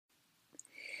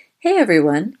Hey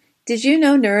everyone! Did you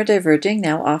know Neurodiverging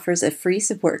now offers a free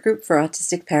support group for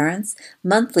autistic parents,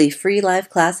 monthly free live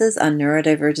classes on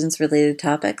neurodivergence-related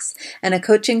topics, and a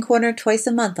coaching corner twice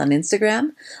a month on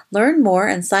Instagram? Learn more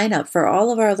and sign up for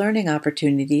all of our learning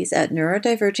opportunities at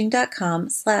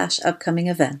neurodiverging.com/upcoming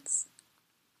events.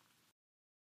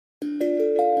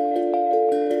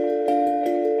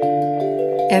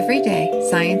 Every day,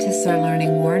 scientists are learning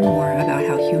more and more about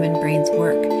how human brains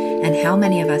work and how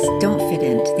many of us don't fit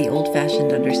into the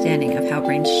old-fashioned understanding of how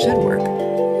brains should work.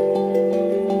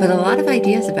 But a lot of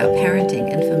ideas about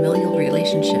parenting and familial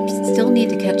relationships still need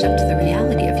to catch up to the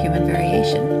reality of human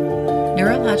variation.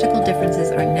 Neurological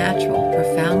differences are natural,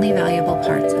 profoundly valuable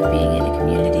parts of being in a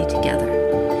community together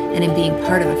and in being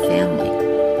part of a family.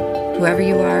 Whoever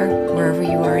you are, wherever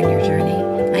you are in your journey,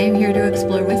 I am here to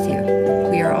explore with you.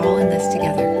 We are all in this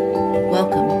together.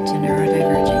 Welcome to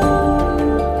Neurodiverging.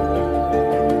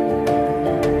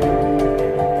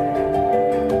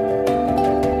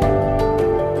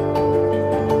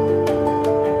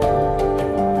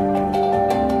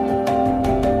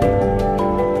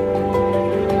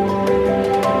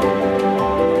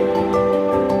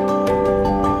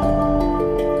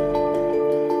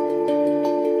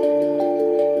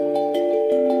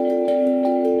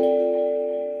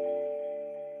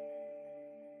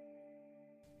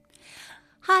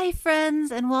 Hi,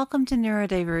 friends, and welcome to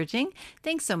Neurodiverging.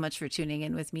 Thanks so much for tuning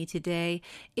in with me today.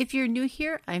 If you're new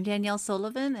here, I'm Danielle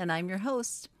Sullivan, and I'm your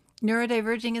host.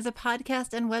 Neurodiverging is a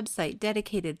podcast and website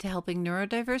dedicated to helping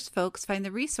neurodiverse folks find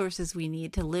the resources we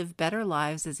need to live better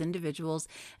lives as individuals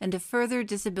and to further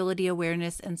disability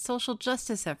awareness and social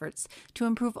justice efforts to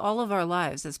improve all of our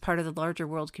lives as part of the larger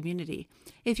world community.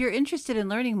 If you're interested in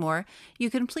learning more, you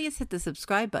can please hit the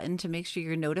subscribe button to make sure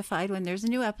you're notified when there's a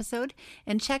new episode,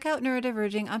 and check out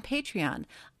Neurodiverging on Patreon.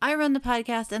 I run the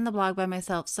podcast and the blog by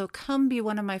myself, so come be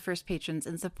one of my first patrons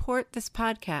and support this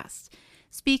podcast.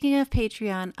 Speaking of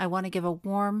Patreon, I want to give a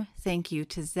warm thank you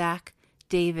to Zach,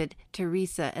 David,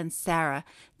 Teresa, and Sarah.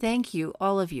 Thank you,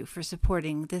 all of you, for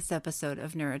supporting this episode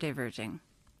of Neurodiverging.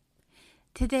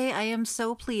 Today, I am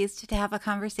so pleased to have a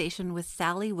conversation with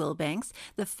Sally Wilbanks,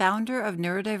 the founder of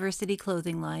neurodiversity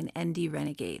clothing line ND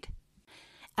Renegade.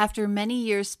 After many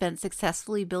years spent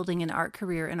successfully building an art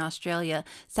career in Australia,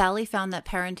 Sally found that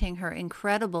parenting her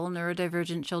incredible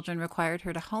neurodivergent children required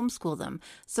her to homeschool them,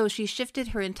 so she shifted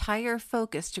her entire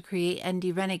focus to create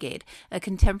ND Renegade, a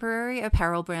contemporary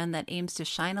apparel brand that aims to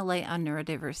shine a light on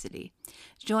neurodiversity.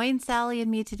 Join Sally and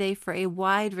me today for a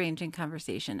wide-ranging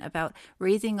conversation about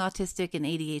raising autistic and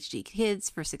ADHD kids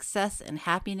for success and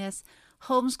happiness,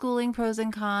 homeschooling pros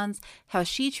and cons, how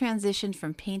she transitioned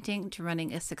from painting to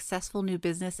running a successful new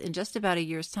business in just about a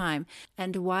year's time,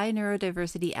 and why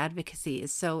neurodiversity advocacy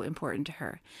is so important to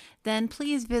her. Then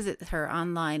please visit her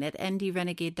online at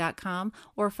ndrenegade.com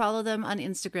or follow them on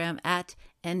Instagram at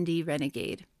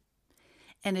ndrenegade.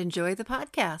 And enjoy the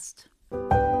podcast.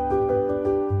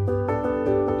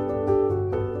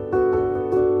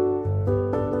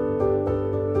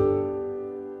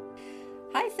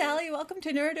 Welcome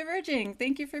to Neurodiverging.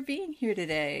 Thank you for being here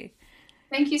today.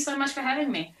 Thank you so much for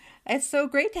having me. It's so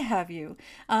great to have you.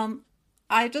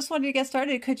 I just wanted to get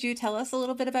started. Could you tell us a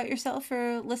little bit about yourself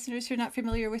for listeners who are not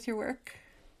familiar with your work?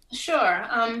 Sure.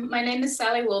 My name is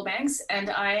Sally Wilbanks, and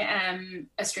I am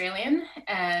Australian,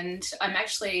 and I'm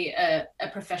actually a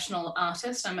professional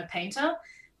artist. I'm a painter,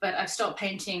 but I've stopped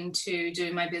painting to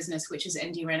do my business, which is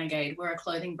ND Renegade. We're a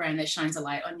clothing brand that shines a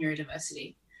light on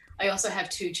neurodiversity. I also have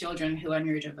 2 children who are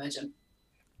neurodivergent.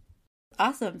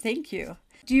 Awesome. Thank you.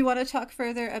 Do you want to talk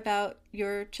further about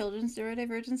your children's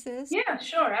neurodivergences? Yeah,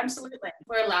 sure. Absolutely.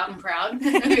 We're loud and proud.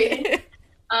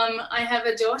 I have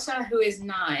a daughter who is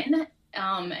 9,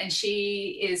 and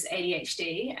she is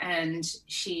ADHD, and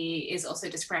she is also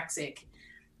dyspraxic,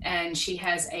 and she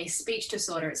has a speech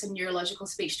disorder. It's a neurological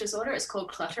speech disorder. It's called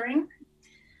cluttering,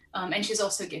 and she's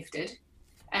also gifted.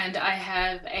 And I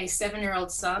have a 7-year-old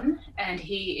son, and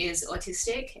he is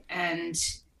autistic, and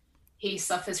he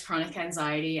suffers chronic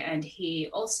anxiety, and he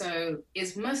also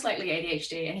is most likely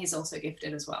ADHD, and he's also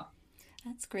gifted as well.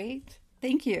 That's great.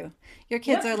 Thank you. Your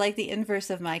kids are like the inverse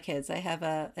of my kids. I have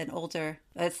a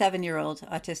 7-year-old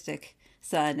autistic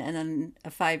son, and then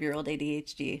a 5-year-old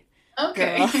ADHD.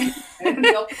 Okay.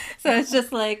 So it's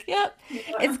just like, yep.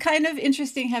 It's kind of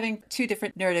interesting having 2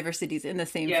 different neurodiversities in the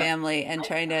same family and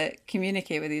trying to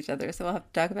communicate with each other. So we'll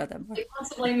have to talk about that more. It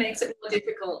possibly makes it more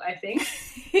difficult, I think.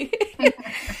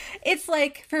 It's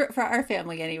like, for our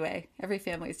family anyway, every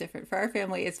family is different. For our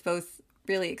family, it's both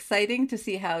really exciting to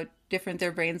see how different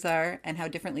their brains are and how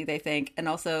differently they think, and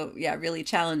also, really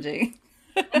challenging.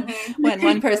 when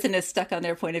one Mhm. person is stuck on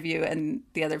their point of view and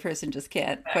the other person just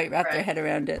can't Right, quite wrap their right. head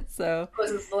around it. So,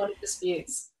 Causes a lot of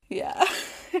disputes. yeah.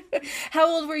 How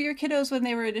old were your kiddos when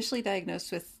they were initially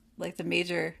diagnosed with like the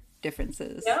major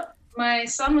differences? Yep. My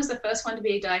son was the first one to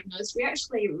be diagnosed. We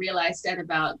actually realized at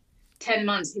about 10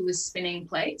 months he was spinning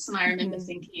plates. And I remember Mhm.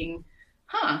 thinking,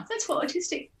 that's what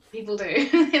autistic people do.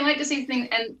 They like to see things.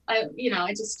 And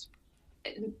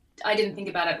I didn't think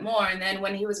about it more. And then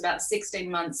when he was about 16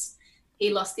 months, he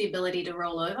lost the ability to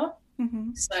roll over.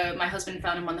 Mhm. So my husband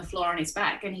found him on the floor on his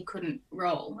back and he couldn't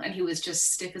roll and he was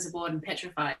just stiff as a board and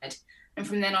petrified. And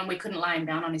from then on, we couldn't lie him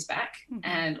down on his back Mhm.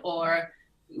 and or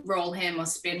roll him or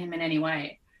spin him in any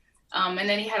way. And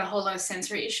then he had a whole lot of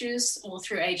sensory issues. All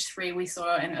through age 3, we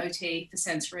saw an OT for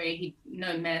sensory. He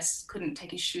no mess, couldn't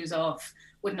take his shoes off,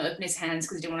 wouldn't open his hands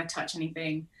because he didn't want to touch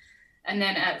anything. And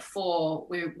then at 4,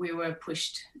 we were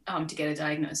pushed to get a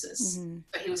diagnosis. Mhm.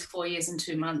 So he was 4 years and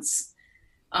 2 months.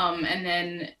 And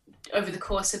then over the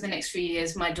course of the next few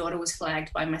years, my daughter was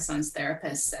flagged by my son's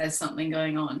therapist as something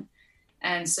going on.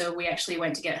 And so we actually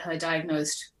went to get her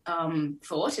diagnosed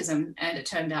for autism, and it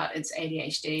turned out it's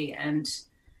ADHD and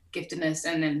giftedness,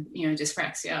 and then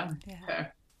dyspraxia, Yeah.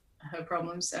 her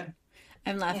problems. So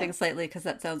I'm yeah, laughing slightly because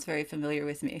that sounds very familiar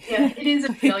with me. yeah, it is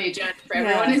a failure journey for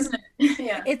everyone, Yeah. isn't it?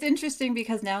 Yeah, It's interesting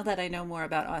because now that I know more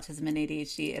about autism and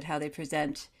ADHD and how they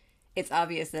present, it's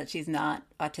obvious that she's not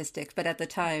autistic. But at the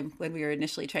time when we were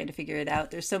initially trying to figure it out,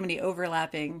 there's so many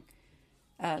overlapping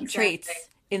exactly, traits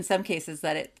in some cases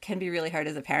that it can be really hard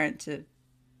as a parent to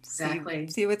exactly.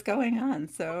 see what's going on.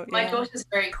 So My yeah, daughter's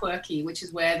very quirky, which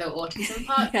is where the autism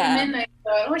part came yeah. in. They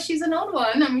go, "Oh, she's an odd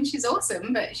one. I mean, she's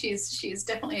awesome, but she's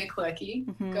definitely a quirky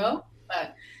Hmm. girl,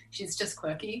 but she's just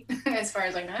quirky, as far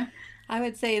as I know." I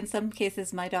would say in some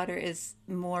cases my daughter is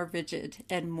more rigid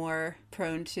and more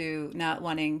prone to not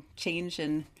wanting change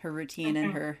in her routine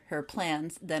and Mhm. her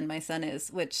plans than my son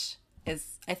is, which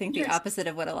is I think the Interesting. opposite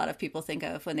of what a lot of people think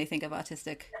of when they think of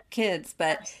autistic kids,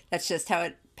 but that's just how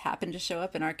it happened to show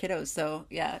up in our kiddos. So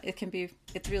yeah,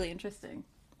 it's really interesting.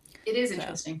 It is So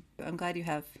interesting. I'm glad you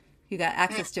got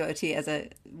access to OT as a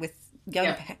with young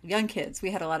Yeah, young kids. We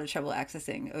had a lot of trouble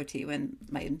accessing OT when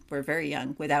mine were very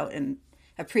young without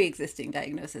a pre-existing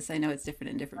diagnosis. I know it's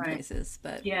different in different right. places,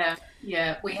 but Yeah,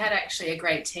 yeah. We yeah, had actually a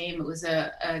great team. It was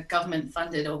a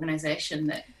government-funded organization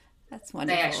that that's they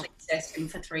wonderful. actually assessed him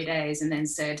for 3 days and then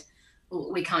said,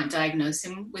 well, we can't diagnose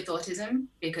him with autism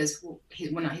because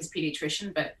we're not his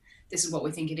pediatrician, but this is what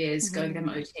we think it is. Go get him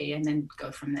Hmm. OT and then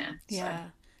go from there. So, Yeah,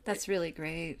 that's really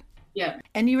great. yeah.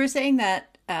 And you were saying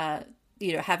that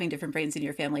having different brains in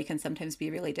your family can sometimes be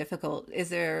really difficult. Is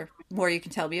there more you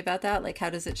can tell me about that? Like, how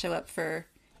does it show up for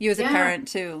you as a Yeah. parent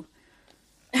too?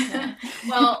 Yeah.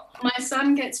 Well, my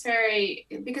son gets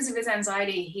because of his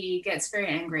anxiety, he gets very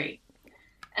angry.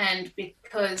 And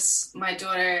because my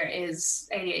daughter is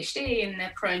ADHD and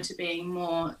they're prone to being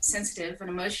more sensitive and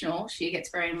emotional, she gets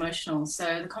very emotional.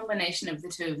 So the combination of the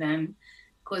two of them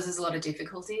causes a lot of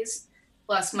difficulties.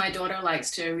 Plus, my daughter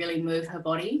likes to really move her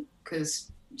body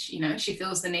because she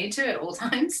feels the need to at all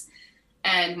times.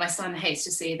 And my son hates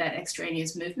to see that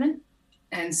extraneous movement.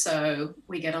 And so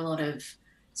we get a lot of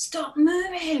stop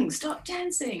moving, stop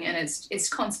dancing, and it's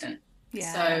constant.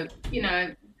 Yeah.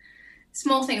 So,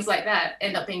 small things like that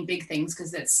end up being big things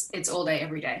because it's all day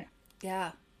every day.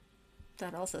 Yeah.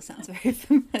 That also sounds very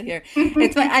familiar.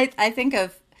 It's what I think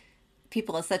of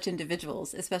people as such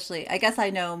individuals, especially, I guess I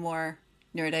know more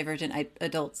neurodivergent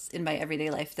adults in my everyday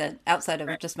life than outside of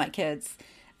Right. just my kids.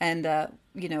 And,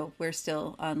 we're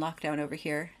still on lockdown over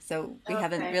here. So we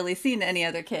haven't Okay. really seen any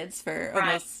other kids for Right.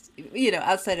 almost,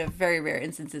 outside of very rare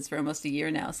instances for almost a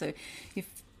year now. So if,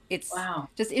 it's Wow.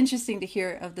 just interesting to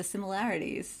hear of the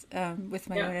similarities with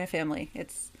my Yeah. own family.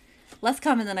 It's less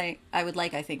common than I would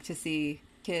like, I think, to see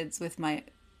kids with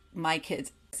my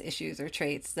kids' issues or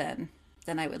traits than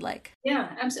I would like.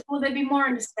 Yeah. Absolutely. Well, they'd be more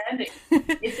understanding Yeah.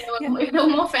 if there were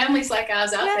more families like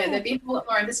ours out there. Yeah. They'd be a lot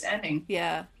more understanding.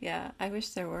 Yeah. Yeah. I wish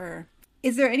there were.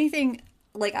 Is there anything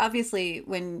like obviously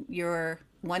when you're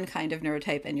one kind of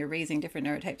neurotype and you're raising different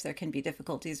neurotypes, there can be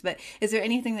difficulties, but is there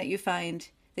anything that you find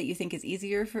that you think is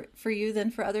easier for you than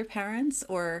for other parents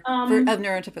or of Um,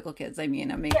 neurotypical kids? I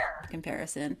mean, I'm making a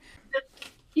comparison.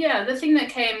 yeah, the thing that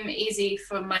came easy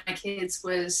for my kids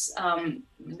was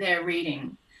their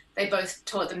reading. They both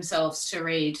taught themselves to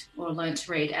read or learned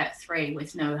to read at 3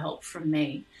 with no help from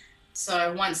me.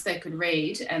 So once they could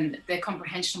read and their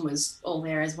comprehension was all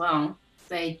there as well,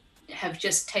 they have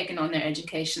just taken on their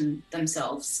education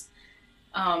themselves.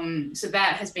 So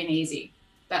that has been easy.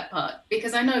 that part,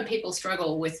 because I know people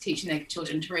struggle with teaching their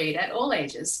children to read at all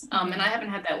ages, and I haven't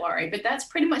had that worry, but that's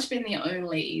pretty much been the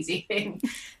only easy thing.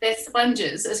 They're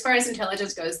sponges. As far as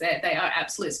intelligence goes, they are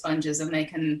absolute sponges,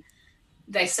 and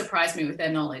they surprise me with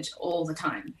their knowledge all the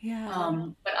time.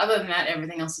 But other than that,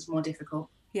 everything else is more difficult.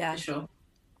 For sure.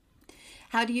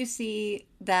 How do you see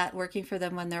that working for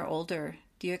them when they're older?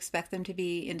 Do you expect them to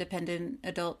be independent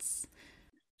adults?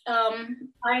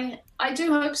 I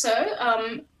do hope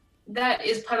so. That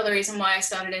is part of the reason why I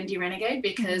started ND Renegade,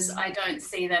 because I don't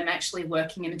see them actually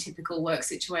working in a typical work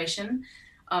situation.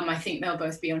 I think they'll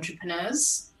both be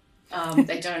entrepreneurs.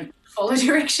 They don't follow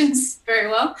directions very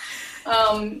well.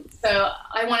 So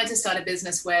I wanted to start a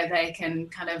business where they can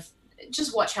kind of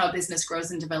just watch how business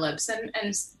grows and develops, and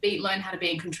learn how to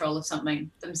be in control of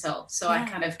something themselves. So I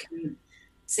kind of can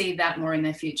see that more in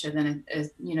their future than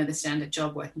the standard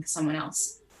job working for someone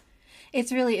else.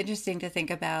 It's really interesting to think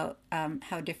about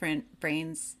how different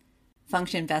brains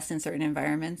function best in certain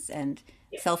environments and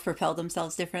self-propel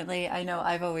themselves differently. I know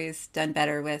I've always done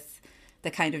better with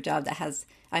the kind of job that has,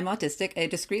 I'm autistic, a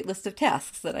discrete list of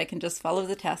tasks that I can just follow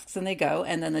the tasks and they go,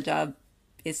 and then the job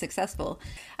is successful.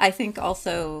 I think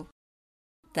also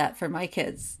that for my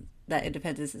kids, that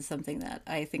independence is something that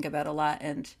I think about a lot,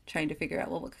 and trying to figure out,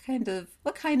 well, what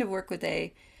kind of work would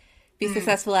they be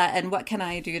successful at, and what can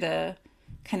I do to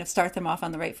kind of start them off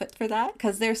on the right foot for that?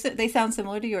 Because they sound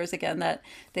similar to yours again, that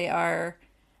they are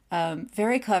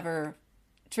very clever,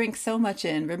 drink so much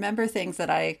in, remember things that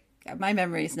my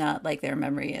memory is not like their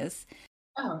memory is.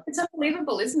 Oh, it's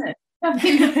unbelievable, isn't it?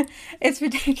 It's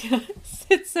ridiculous.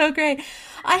 It's so great.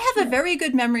 I have a very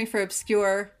good memory for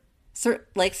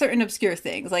certain obscure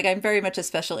things. Like, I'm very much a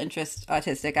special interest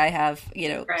autistic. I have,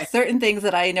 certain things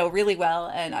that I know really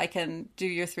well, and I can do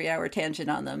your 3-hour tangent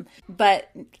on them. But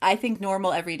I think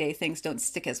normal everyday things don't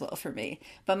stick as well for me.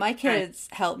 But my kids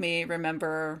help me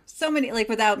remember so many, like,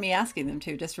 without me asking them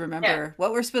to, just remember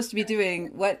what we're supposed to be doing,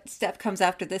 what step comes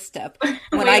after this step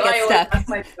when I get stuck.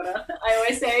 I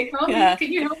always say,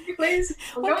 can you help me, please?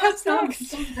 What comes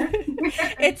next?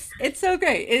 It's so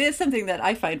great. It is something that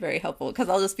I find very helpful, because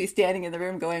I'll just be standing in the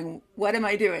room going, what am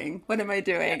I doing? What am I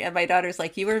doing? And my daughter's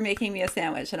like, you were making me a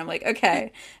sandwich. And I'm like,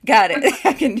 okay, got it.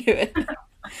 I can do it.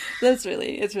 It's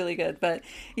really good. But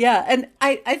yeah, and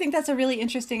I think that's a really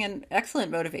interesting and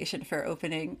excellent motivation for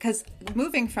opening, because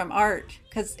moving from art,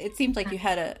 because it seemed like you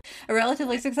had a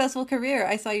relatively successful career.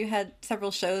 I saw you had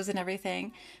several shows and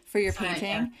everything for your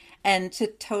painting, and to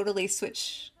totally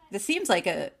switch, this seems like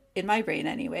in my brain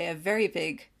anyway, a very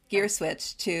big gear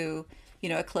switch to,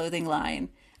 a clothing line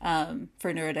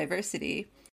for neurodiversity.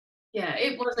 Yeah,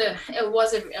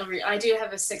 I do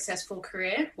have a successful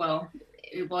career. Well,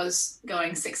 it was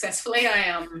going successfully.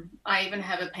 I even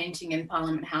have a painting in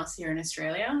Parliament House here in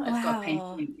Australia. I've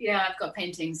got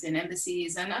paintings in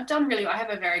embassies, and I have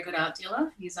a very good art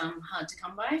dealer. He's hard to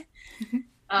come by.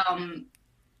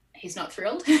 He's not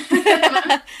thrilled.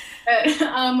 But,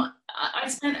 I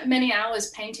spent many hours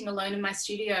painting alone in my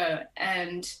studio,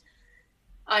 and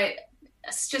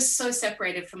it's just so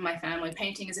separated from my family.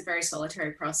 Painting is a very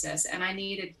solitary process, and I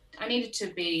needed to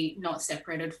be not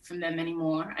separated from them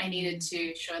anymore. I needed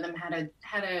to show them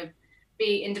how to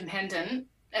be independent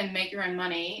and make your own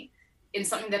money in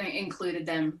something that included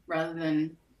them rather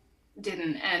than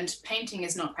didn't. And painting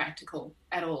is not practical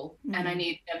at all, and I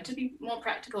need them to be more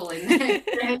practical in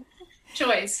their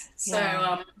choice.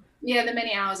 So the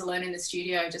many hours alone in the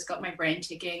studio just got my brain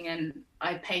ticking, and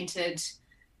I painted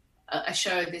a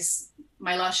show.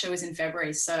 My last show was in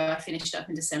February, so I finished up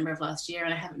in December of last year,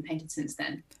 and I haven't painted since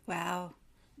then. Wow.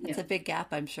 That's a big gap,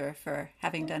 I'm sure, for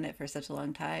having done it for such a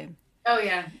long time. Oh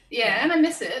yeah, and I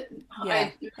miss it. Yeah,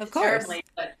 I miss of course. Terribly,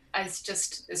 but it's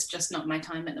just not my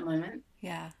time at the moment.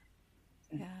 Yeah.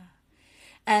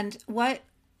 And what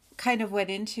kind of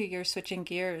went into your switching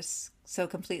gears so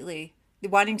completely,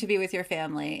 wanting to be with your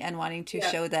family and wanting to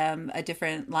show them a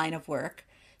different line of work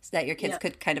so that your kids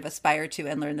could kind of aspire to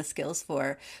and learn the skills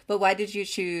for? But why did you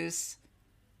choose,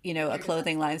 a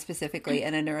clothing line specifically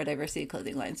and a neurodiversity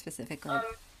clothing line specifically?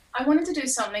 I wanted to do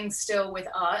something still with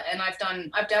art, and I've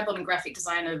dabbled in graphic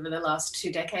design over the last 2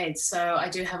 decades. So I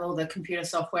do have all the computer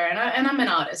software, and I'm an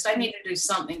artist. I need to do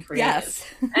something creative.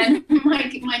 Yes. And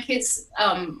my kids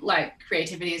like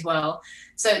creativity as well.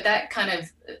 So that kind of,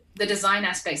 the design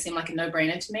aspect seemed like a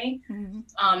no-brainer to me.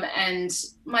 And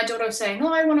my daughter was saying,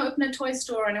 I want to open a toy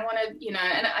store, and I want to,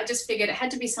 and I just figured it had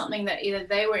to be something that either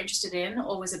they were interested in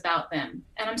or was about them.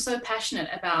 And I'm so passionate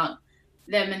about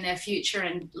them and their future,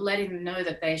 and letting them know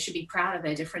that they should be proud of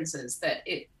their differences, that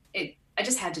I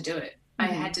just had to do it. I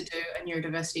had to do a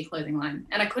neurodiversity clothing line,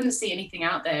 and I couldn't see anything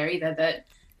out there either that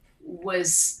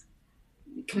was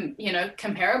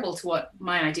comparable to what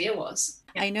my idea was.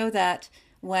 I know that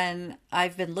when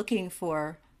I've been looking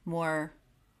for more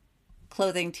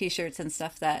clothing, t-shirts and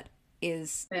stuff that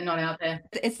is they're not out there.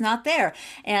 It's not there.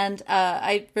 And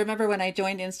I remember when I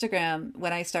joined Instagram,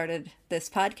 when I started this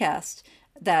podcast,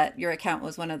 that your account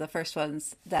was one of the first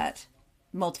ones that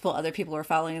multiple other people were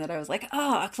following, that I was like,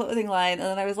 oh, a clothing line. And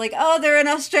then I was like, oh, they're in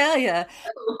Australia.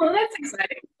 Oh, well, that's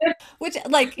exciting. Which,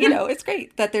 like, you know, it's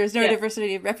great that there's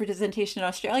neurodiversity representation in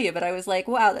Australia, but I was like,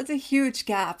 wow, that's a huge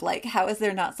gap. Like, how is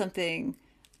there not something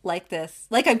like this?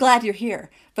 Like, I'm glad you're here,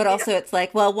 but also it's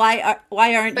like, well, why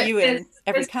aren't you in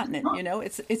every continent? You know,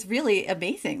 it's really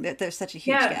amazing that there's such a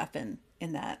huge gap in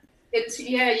that.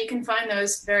 You can find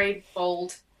those very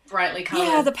bold, brightly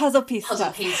colored the puzzle piece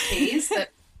tees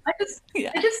that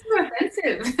they're just so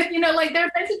offensive. You know, like, they're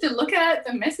offensive to look at.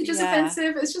 The message is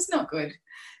offensive. It's just not good.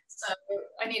 So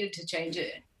I needed to change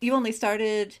it. You only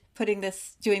started doing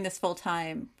this full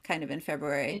time kind of in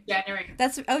February. In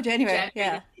January. January.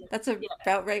 Yeah. That's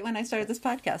about right when I started this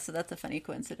podcast. So that's a funny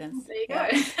coincidence. There you go.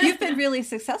 You've been really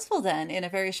successful then in a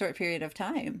very short period of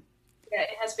time. Yeah,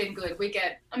 it has been good.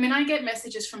 I get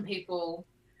messages from people,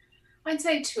 I'd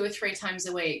say 2 or 3 times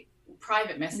a week,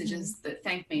 private messages that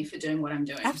thank me for doing what I'm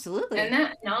doing. Absolutely. And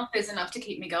that is enough to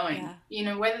keep me going. Yeah. You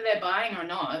know, whether they're buying or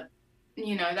not,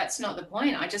 you know, that's not the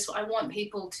point.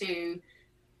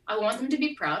 I want them to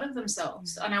be proud of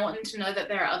themselves. And I want them to know that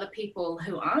there are other people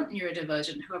who aren't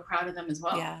neurodivergent who are proud of them as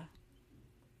well. Yeah.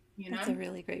 You know? That's a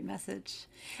really great message.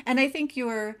 And I think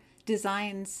your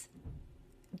designs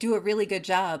do a really good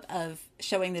job of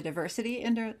showing the diversity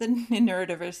in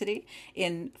neurodiversity,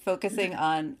 in focusing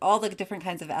on all the different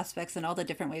kinds of aspects and all the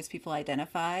different ways people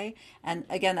identify. And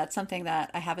again, that's something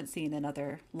that I haven't seen in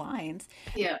other lines.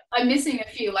 Yeah, I'm missing a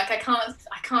few. Like, I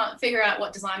can't figure out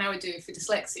what design I would do for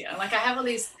dyslexia. Like, I have all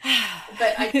these,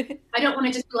 but I don't want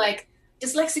to just be like,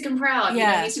 dyslexic and proud. You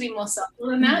know, it needs to be more subtle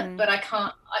than that, but I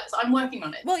can't. I'm working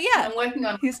on it. Well, yeah. I'm working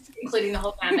on including the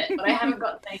whole gamut, but I haven't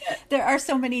got there yet. There are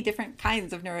so many different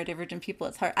kinds of neurodivergent people.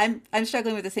 It's hard. I'm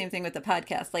struggling with the same thing with the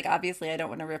podcast. Like, obviously, I don't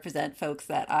want to represent folks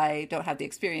that I don't have the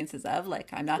experiences of. Like,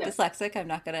 I'm not dyslexic. I'm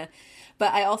not going to.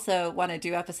 But I also want to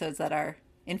do episodes that are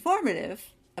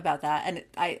informative about that. And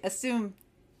I assume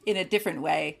in a different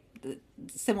way,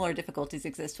 similar difficulties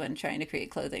exist when trying to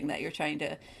create clothing, that you're trying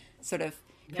to sort of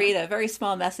create a very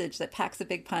small message that packs a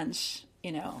big punch,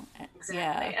 you know. Exactly.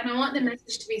 Yeah. And I want the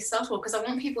message to be subtle, because I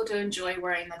want people to enjoy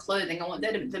wearing the clothing. I want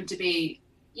them to be,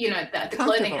 you know, the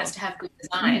clothing has to have good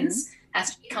designs,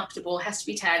 has to be comfortable, has to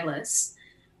be tagless.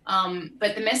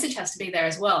 But the message has to be there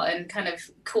as well, and kind of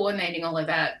coordinating all of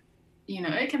that, you know,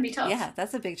 it can be tough. Yeah,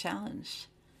 that's a big challenge.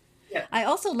 Yeah. I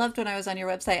also loved when I was on your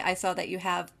website, I saw that you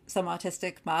have some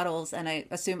autistic models, and I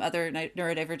assume other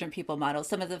neurodivergent people models.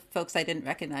 Some of the folks I didn't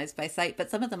recognize by sight,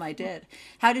 but some of them I did.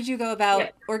 How did you go about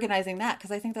organizing that? Because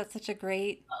I think that's such a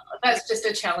great... That's just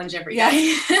a challenge every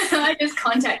day. I just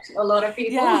contact a lot of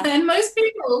people, and most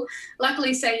people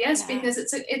luckily say yes, because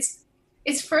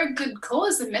it's for a good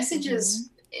cause. The message is,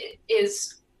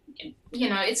 you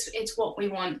know, it's what we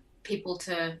want people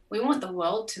to... We want the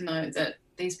world to know that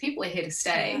these people are here to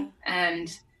stay,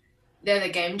 and they're the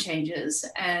game changers,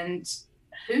 and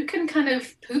who can kind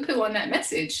of poo-poo on that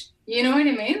message? You know what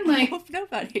I mean? Like,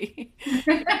 nobody.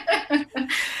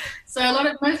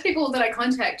 So most people that I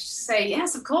contact say,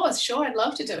 yes, of course, sure, I'd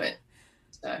love to do it.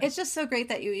 So. It's just so great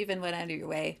that you even went out of your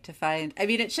way to find, I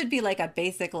mean, it should be like a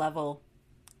basic level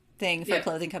thing for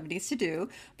clothing companies to do,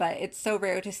 but it's so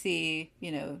rare to see,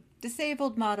 you know,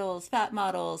 disabled models, fat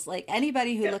models, like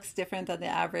anybody who looks different than the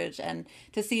average. And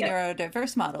to see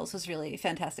neurodiverse models was really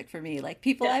fantastic for me, like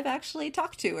people I've actually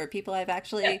talked to, or people I've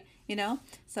actually, you know,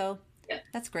 so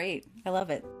that's great. I love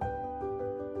it.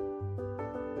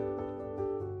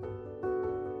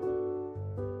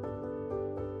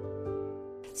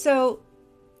 So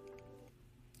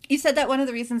you said that one of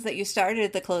the reasons that you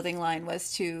started the clothing line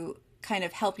was to kind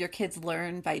of help your kids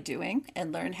learn by doing,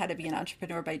 and learn how to be an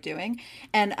entrepreneur by doing.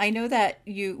 And I know that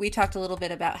we talked a little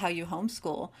bit about how you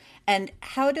homeschool, and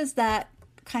how does that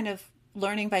kind of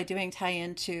learning by doing tie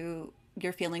into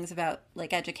your feelings about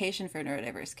like education for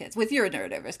neurodiverse kids, with your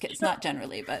neurodiverse kids, not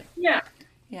generally, but yeah,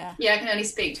 I can only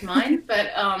speak to mine, but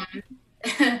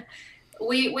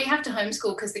we have to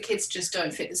homeschool because the kids just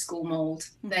don't fit the school mold.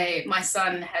 My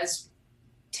son has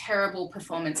terrible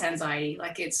performance anxiety,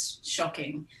 like it's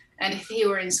shocking. And if he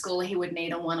were in school, he would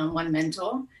need a one-on-one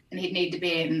mentor, and he'd need to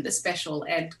be in the special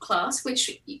ed class,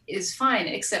 which is fine,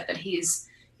 except that he's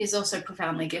also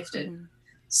profoundly gifted.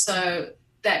 So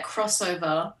that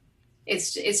crossover,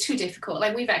 it's too difficult.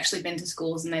 Like, we've actually been to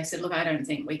schools and they've said, look, I don't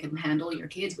think we can handle your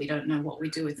kids. We don't know what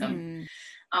we do with them.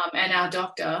 And our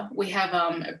doctor, we have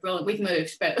we've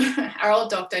moved, but our old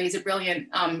doctor, he's a brilliant,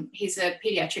 he's a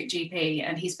pediatric GP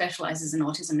and he specializes in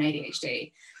autism and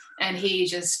ADHD. And he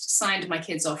just signed my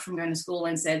kids off from going to school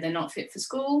and said they're not fit for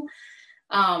school.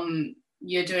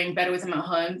 You're doing better with them at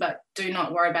home, but do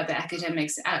not worry about the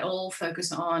academics at all.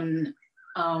 Focus on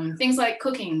things like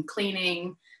cooking,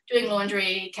 cleaning, doing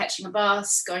laundry, catching a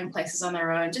bus, going places on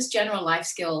their own, just general life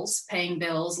skills, paying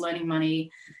bills, learning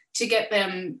money, to get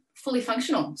them fully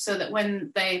functional so that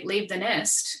when they leave the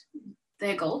nest,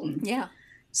 they're golden. Yeah.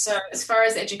 So as far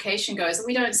as education goes,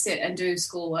 we don't sit and do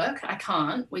schoolwork.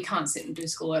 We can't sit and do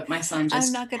schoolwork. My son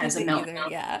just has a meltdown.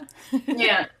 Yeah.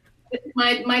 Yeah.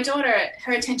 My daughter,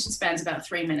 her attention span's about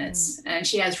 3 minutes and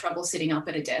she has trouble sitting up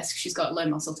at a desk. She's got low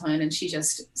muscle tone and she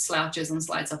just slouches and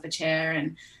slides off a chair.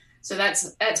 And so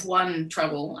that's one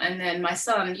trouble. And then my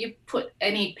son, you put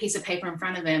any piece of paper in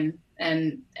front of him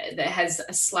and that has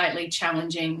a slightly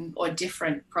challenging or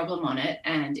different problem on it,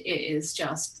 and it is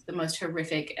just the most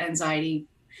horrific, anxiety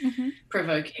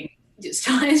provoking. It's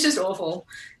just awful.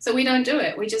 So we don't do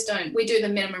it. We just don't. We do the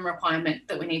minimum requirement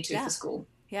that we need to for school.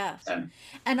 Yeah. So.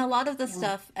 And a lot of the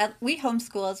stuff, we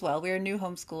homeschool as well. We're new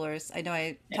homeschoolers. I know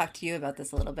I talked to you about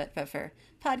this a little bit, but for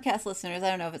podcast listeners, I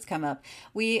don't know if it's come up.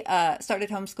 We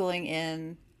started homeschooling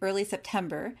in early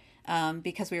September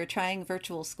because we were trying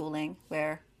virtual schooling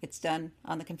where it's done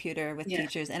on the computer with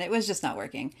teachers, and it was just not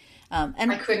working.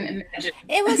 And I couldn't imagine.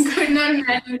 I could not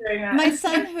imagine doing that. My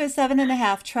son, who is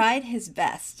 7.5, tried his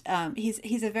best.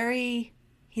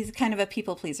 He's kind of a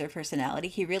people pleaser personality.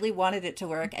 He really wanted it to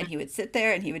work, and he would sit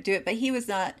there and he would do it, but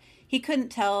he couldn't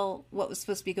tell what was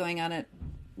supposed to be going on at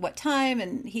what time,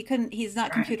 and he's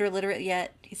not computer literate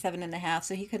yet. He's 7.5,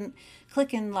 so he couldn't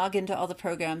click and log into all the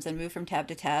programs and move from tab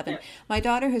to tab. And my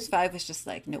daughter, who's 5, was just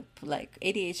like, nope, like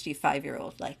ADHD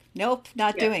 5-year-old, like, nope,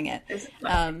 not doing it.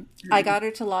 I got her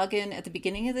to log in at the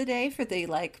beginning of the day for the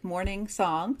morning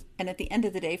song and at the end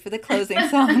of the day for the closing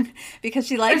song because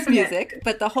she likes music,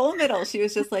 but the whole middle, she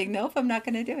was just like, nope, I'm not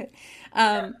going to do it.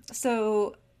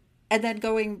 So, and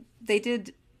then they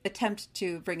did attempt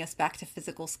to bring us back to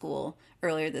physical school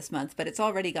earlier this month, but it's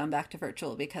already gone back to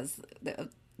virtual because the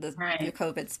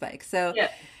COVID spike. So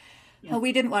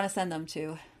we didn't want to send them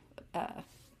to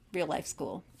real life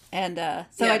school. And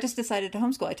so I just decided to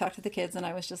homeschool. I talked to the kids and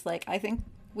I was just like, I think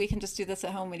we can just do this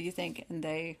at home. What do you think? And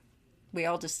we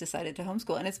all just decided to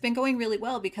homeschool. And it's been going really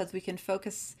well because we can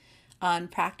focus on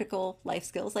practical life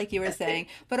skills, like you were saying,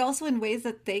 but also in ways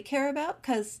that they care about,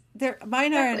 because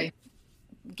mine aren't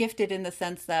gifted in the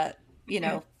sense that,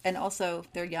 and also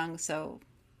they're young, so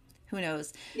who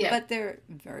knows, but they're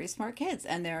very smart kids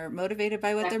and they're motivated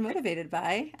by what they're motivated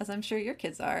by, as I'm sure your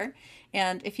kids are.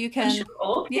 And if you can,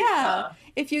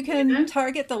 if you can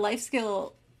target the life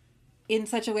skill in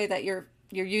such a way that you're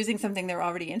using something they're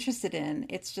already interested in,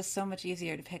 it's just so much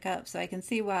easier to pick up. So I can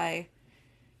see why,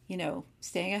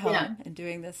 staying at home and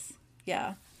doing this.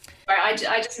 Yeah. I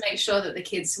just make sure that the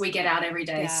kids, we get out every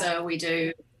day. So we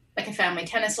do like a family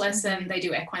tennis lesson, they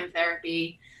do equine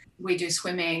therapy, we do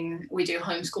swimming, we do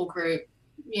homeschool group,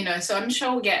 so I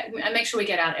make sure we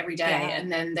get out every day, and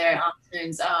then their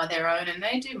afternoons are their own, and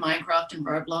they do Minecraft and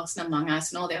Roblox and Among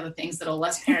Us and all the other things that all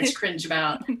us parents cringe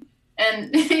about.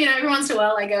 And, every once in a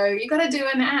while I go, you've got to do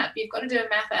an app, you've got to do a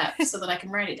math app so that I can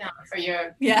write it down for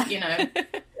your,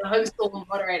 homeschool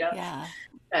moderator. Yeah.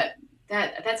 But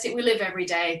that's it. We live every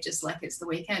day just like it's the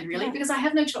weekend, really, because I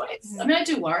have no choice. I mean, I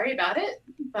do worry about it,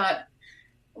 but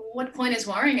what point is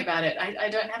worrying about it? I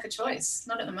don't have a choice,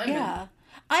 not at the moment. Yeah.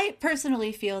 I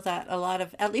personally feel that a lot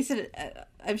of, at least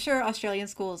I'm sure Australian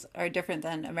schools are different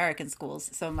than American schools,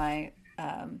 so my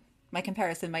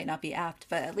comparison might not be apt,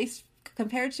 but at least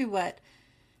compared to what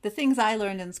the things I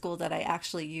learned in school that I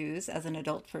actually use as an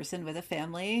adult person with a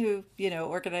family who,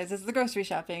 organizes the grocery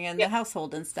shopping and the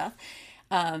household and stuff.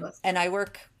 And I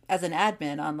work as an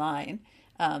admin online.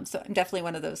 So I'm definitely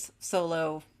one of those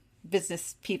solo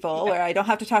business people where I don't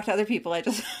have to talk to other people. I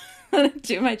just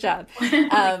do my job.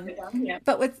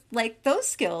 But with those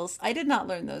skills, I did not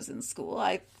learn those in school.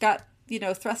 I got,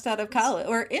 thrust out of college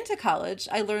or into college.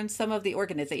 I learned some of the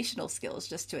organizational skills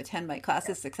just to attend my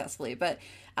classes successfully. But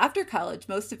after college,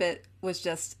 most of it was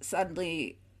just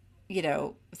suddenly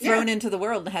thrown into the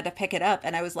world and had to pick it up.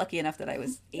 And I was lucky enough that I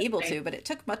was able to, but it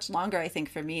took much longer, I think,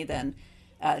 for me than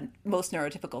most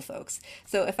neurotypical folks.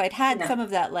 So if I'd had some of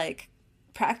that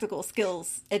practical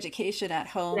skills education at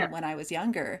home when I was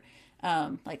younger,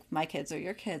 like my kids or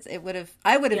your kids, I would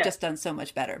have just done so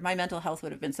much better. My mental health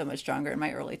would have been so much stronger in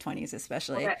my early 20s,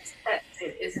 especially. Well,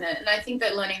 it, isn't it? And I think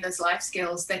that learning those life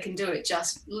skills, they can do it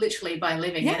just literally by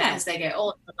living it as they get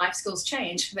older. The life skills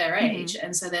change for their age.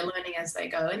 And so they're learning as they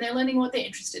go, and they're learning what they're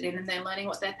interested in, and they're learning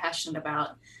what they're passionate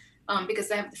about, because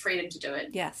they have the freedom to do it.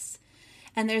 Yes.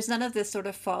 And there's none of this sort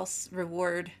of false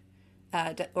reward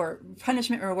or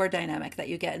punishment reward dynamic that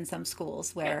you get in some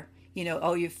schools where, you know,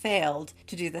 oh, you failed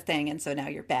to do the thing, and so now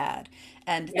you're bad.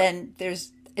 And then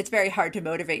it's very hard to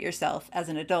motivate yourself as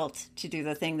an adult to do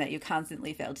the thing that you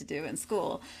constantly failed to do in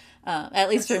school, at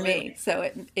least for me. So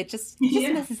it just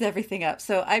messes everything up.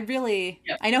 So I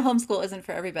know homeschool isn't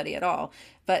for everybody at all,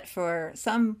 but for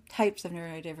some types of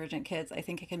neurodivergent kids, I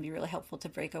think it can be really helpful to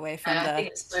break away from I think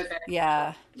it's so bad.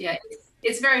 Yeah.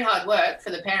 It's very hard work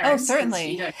for the parents. Oh,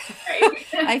 certainly.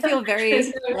 I feel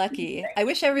very lucky. I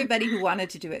wish everybody who wanted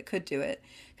to do it could do it,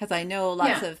 because I know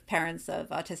lots of parents of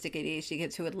autistic ADHD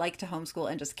kids who would like to homeschool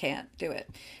and just can't do it.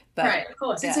 But, right, of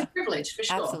course. It's a privilege, for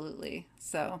sure. Absolutely.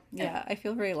 So, I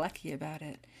feel very lucky about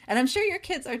it. And I'm sure your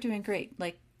kids are doing great.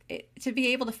 Like, to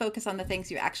be able to focus on the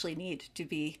things you actually need to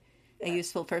be a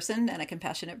useful person and a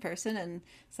compassionate person and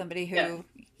somebody who,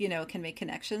 you know, can make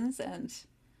connections and...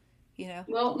 You know.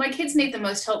 Well, my kids need the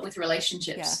most help with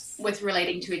relationships, with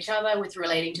relating to each other, with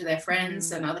relating to their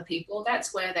friends and other people.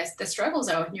 That's where the struggles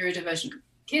are with neurodivergent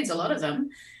kids, a lot of them.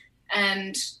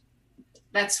 And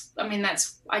I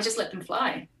just let them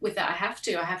fly with that. I have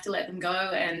to let them go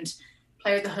and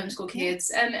play with the homeschool kids.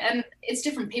 And it's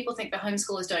different. People think the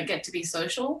homeschoolers don't get to be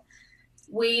social.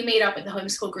 We meet up at the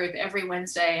homeschool group every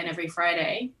Wednesday and every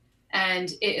Friday. And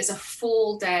it is a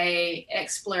full day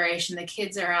exploration. The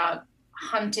kids are out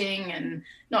hunting, and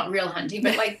not real hunting,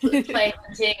 but like play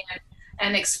hunting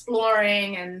and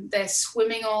exploring, and they're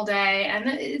swimming all day, and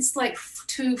it's like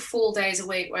 2 full days a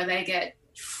week where they get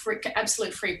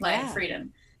absolute free play and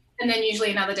freedom. And then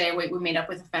usually another day a week we meet up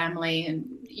with a family and,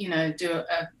 you know, do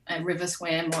a river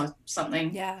swim or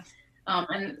something.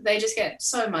 And they just get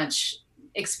so much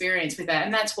experience with that,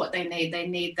 and that's what they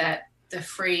need the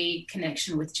free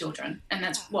connection with children. And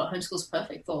that's what homeschool's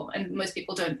perfect for. And most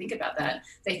people don't think about that.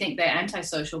 They think they're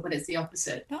antisocial, but it's the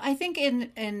opposite. No, I think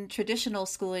in traditional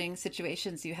schooling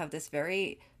situations, you have this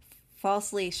very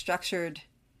falsely structured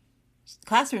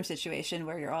classroom situation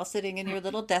where you're all sitting in your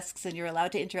little desks and you're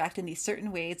allowed to interact in these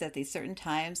certain ways at these certain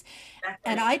times. Exactly.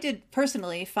 And I did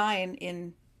personally fine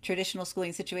in traditional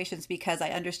schooling situations because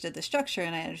I understood the structure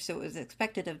and I understood what was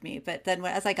expected of me. But then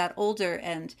as I got older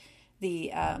and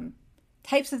the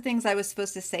types of things I was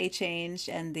supposed to say changed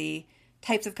and the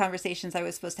types of conversations I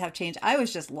was supposed to have changed, I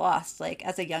was just lost. Like,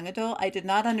 as a young adult, I did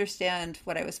not understand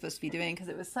what I was supposed to be doing because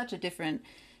it was such a different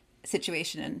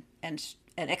situation and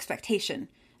expectation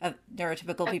of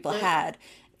neurotypical people had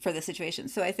for the situation.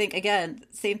 So I think, again,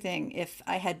 same thing, if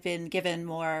I had been given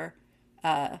more,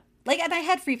 and I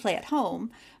had free play at home,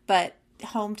 but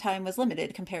home time was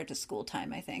limited compared to school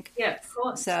time, I think. Yeah, of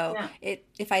course. So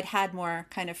if I'd had more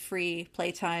kind of free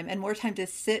play time and more time to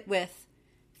sit with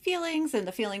feelings and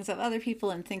the feelings of other people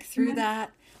and think through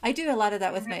that. I do a lot of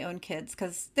that with my own kids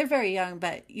because they're very young,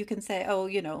 but you can say, oh,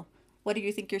 you know, what do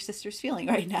you think your sister's feeling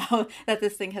right now that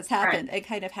this thing has happened? And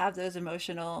kind of have those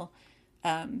emotional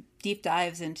deep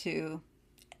dives into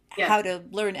how to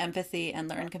learn empathy and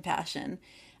learn compassion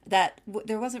that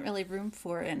there wasn't really room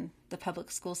for in the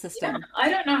public school system.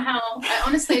 I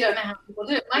honestly don't know how people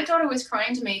do it. My daughter was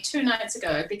crying to me 2 nights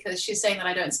ago because she's saying that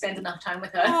I don't spend enough time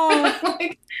with her.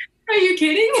 Like, are you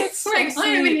kidding? It's like, I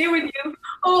am here with you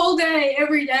all day,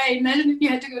 every day. Imagine if you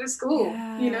had to go to school.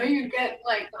 You know, you'd get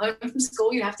like home from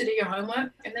school, you'd have to do your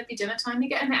homework, and there'd be dinner time. You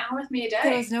get an hour with me a day.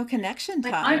 There was no connection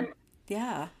time.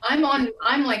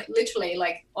 I'm like literally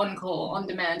like on call, on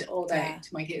demand all day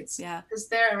to my kids. Because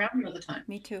they're around all the time.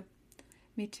 Me too.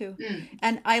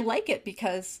 And I like it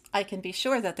because I can be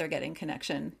sure that they're getting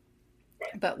connection.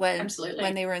 But when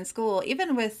they were in school,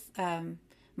 even with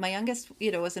my youngest,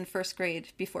 you know, was in first grade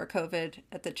before COVID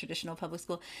at the traditional public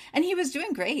school, and he was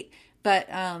doing great. But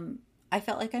I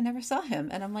felt like I never saw him,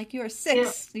 and I'm like, "You're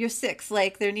 6. You're 6.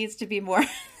 Like there needs to be more.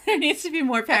 There needs to be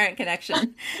more parent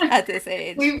connection at this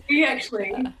age." We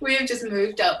have just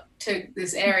moved up to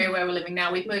this area where we're living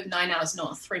now. We've moved 9 hours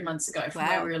north 3 months ago from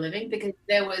where we were living because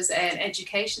there was an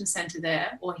education center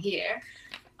there or here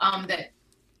that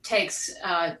takes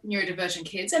neurodivergent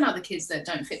kids and other kids that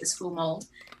don't fit the school mold.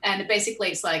 And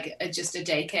basically it's like just a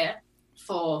daycare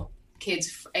for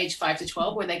kids age 5 to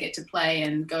 12 where they get to play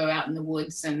and go out in the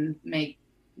woods and make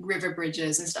river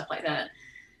bridges and stuff like that.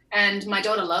 And my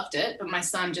daughter loved it, but my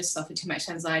son just suffered too much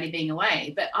anxiety being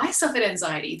away. But I suffered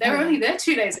anxiety. They were only there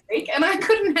 2 days a week and I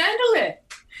couldn't handle it.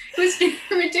 It was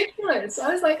ridiculous.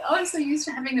 I was like, I'm so used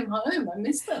to having them home. I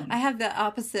miss them. I have the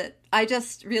opposite.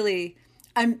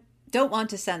 I'm don't want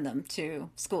to send them to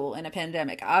school in a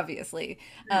pandemic, obviously.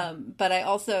 But I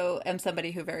also am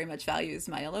somebody who very much values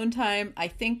my alone time. I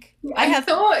think I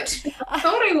thought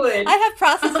I would. I have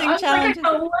processing challenges.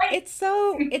 Like, It's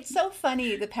so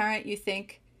funny, the parent you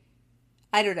think,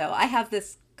 I don't know. I have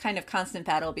this kind of constant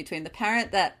battle between the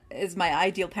parent that is my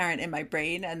ideal parent in my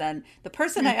brain and then the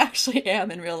person I actually am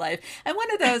in real life. And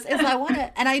one of those is I want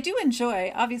to, and I do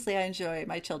enjoy, obviously I enjoy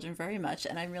my children very much.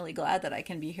 And I'm really glad that I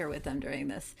can be here with them during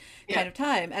this kind of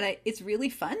time. And it's really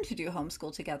fun to do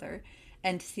homeschool together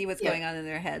and to see what's going on in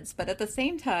their heads. But at the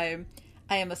same time,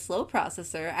 I am a slow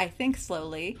processor. I think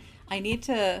slowly. I need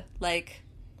to like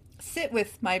sit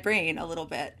with my brain a little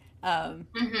bit.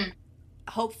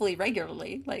 Hopefully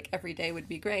regularly, like every day would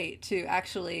be great to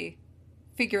actually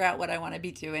figure out what I want to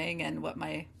be doing and what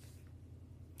my,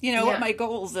 what my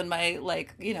goals and my,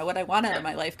 like, what I want out of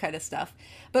my life kind of stuff.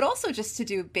 But also just to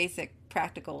do basic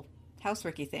practical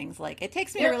houseworky things. Like it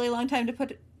takes me a really long time to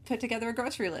put together a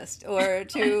grocery list or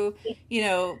to,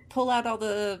 pull out all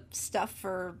the stuff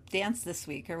for dance this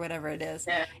week or whatever it is.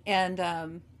 Yeah. And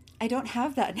I don't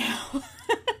have that now.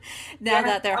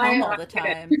 That they're home all the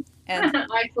time. And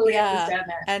I fully understand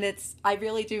that. And I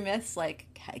really do miss like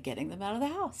getting them out of the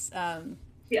house. I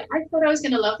thought I was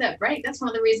going to love that break. That's one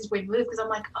of the reasons we moved, because I'm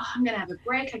like, I'm going to have a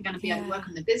break. I'm going to be able to work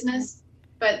on the business.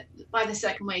 But by the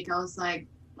second week, I was like,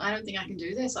 I don't think I can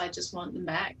do this. I just want them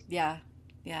back. Yeah.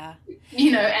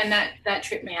 And that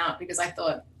tripped me out because I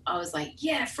was like,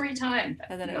 free time.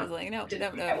 And then it was like, no.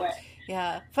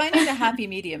 Yeah. Finding the happy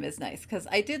medium is nice because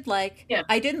I didn't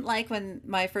like when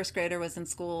my first grader was in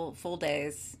school full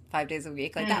days, 5 days a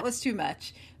week. Like that was too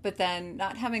much. But then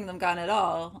not having them gone at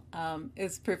all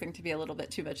is proving to be a little bit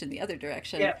too much in the other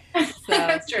direction. Yeah. So,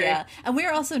 that's true. Yeah. And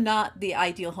we're also not the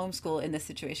ideal homeschool in this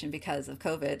situation because of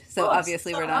COVID. So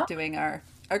obviously we're not doing our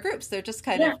groups. They're just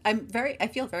kind of, I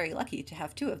feel very lucky to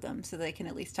have two of them so they can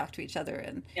at least talk to each other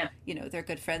and, they're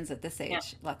good friends at this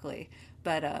age, luckily.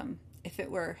 But if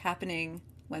it were happening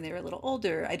when they were a little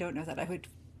older, I don't know that I would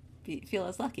feel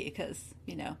as lucky because,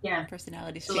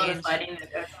 personalities change. A lot of fighting.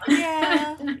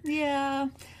 Yeah.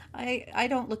 I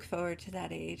don't look forward to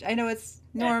that age. I know it's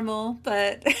normal,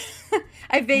 but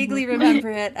I vaguely remember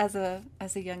it as a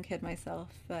young kid myself,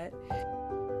 but...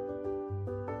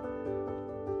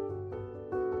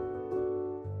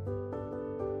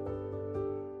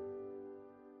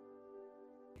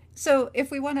 So if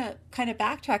we want to kind of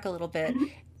backtrack a little bit,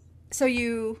 so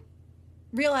you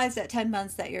realized at 10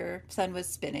 months that your son was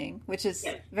spinning, which is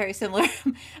very similar.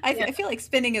 I feel like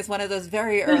spinning is one of those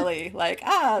very early, like,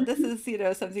 this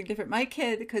is, something different. My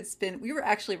kid could spin. We were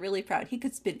actually really proud. He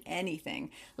could spin anything,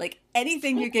 like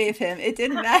anything you gave him. It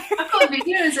didn't matter. I've got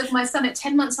videos of my son at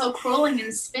 10 months old crawling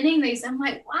and spinning these. I'm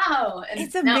like, wow. And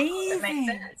it's amazing. It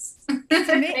makes sense. It's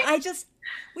amazing.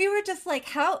 We were just like,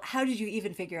 how did you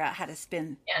even figure out how to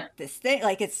spin this thing?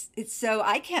 Like it's so,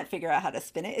 I can't figure out how to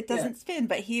spin it. It doesn't spin,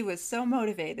 but he was so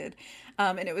motivated.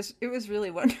 And it was really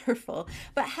wonderful.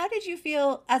 But how did you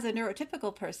feel as a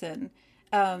neurotypical person,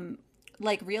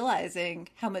 like realizing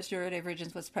how much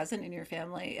neurodivergence was present in your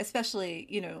family, especially,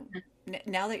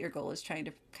 now that your goal is trying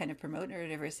to kind of promote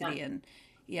neurodiversity and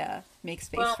make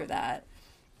space for that?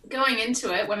 Going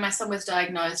into it, when my son was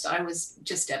diagnosed, I was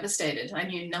just devastated. I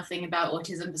knew nothing about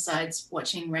autism besides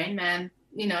watching Rain Man,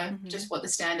 just what the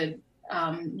standard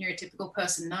neurotypical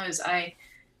person knows.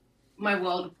 My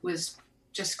world was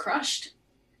just crushed.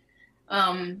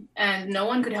 And no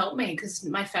one could help me because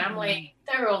my family,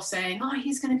 they were all saying,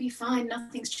 he's going to be fine.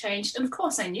 Nothing's changed. And of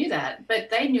course I knew that, but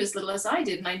they knew as little as I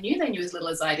did. And I knew they knew as little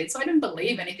as I did. So I didn't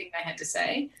believe anything they had to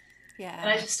say. Yeah.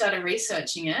 And I just started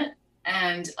researching it.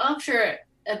 And after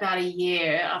about a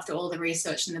year, after all the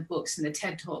research and the books and the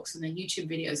TED Talks and the YouTube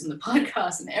videos and the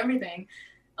podcasts and everything,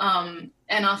 and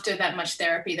after that much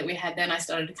therapy that we had, then I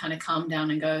started to kind of calm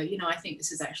down and go, I think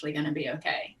this is actually going to be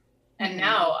okay. And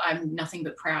now I'm nothing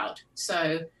but proud.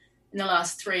 So in the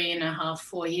last 3.5,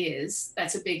 4 years,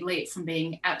 that's a big leap from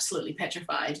being absolutely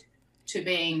petrified to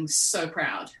being so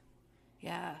proud.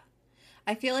 Yeah.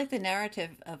 I feel like the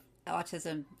narrative of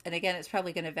autism, and again, it's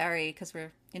probably going to vary because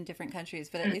we're in different countries,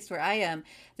 but at least where I am,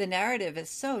 the narrative is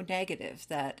so negative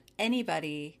that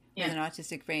anybody with an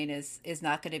autistic brain is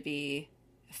not going to be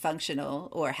functional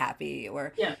or happy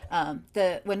or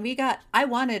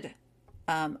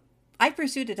I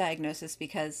pursued a diagnosis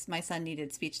because my son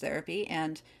needed speech therapy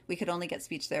and we could only get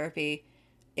speech therapy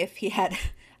if he had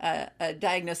a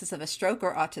diagnosis of a stroke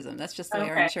or autism. That's just the way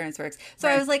our insurance works. So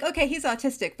I was like, okay, he's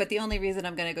autistic, but the only reason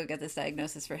I'm going to go get this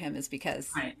diagnosis for him is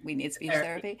because we need speech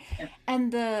therapy. Yeah.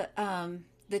 And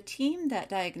the team that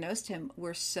diagnosed him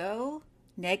were so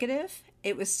negative.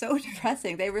 It was so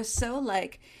depressing. They were so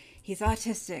like, he's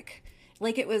autistic,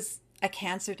 like it was a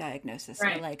cancer diagnosis or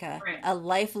Right. like Right. a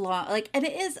lifelong, like, and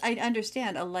it is, I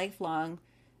understand, a lifelong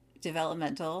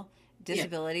developmental Yeah.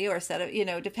 disability or set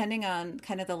of, depending on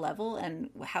kind of the level and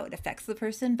how it affects the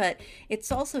person, but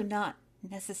it's also not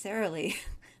necessarily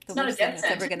the It's not a worst thing death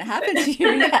that's ever sentence. going to happen to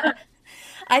you. Yeah.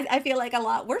 I feel like a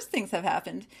lot worse things have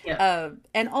happened. Yeah.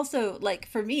 And also, like,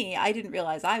 for me, I didn't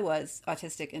realize I was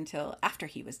autistic until after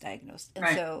he was diagnosed. And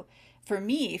Right. so for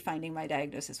me, finding my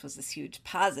diagnosis was this huge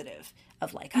positive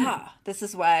of like, Mm. this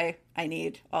is why I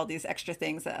need all these extra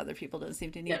things that other people don't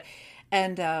seem to need. Yeah.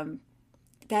 And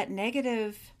that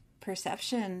negative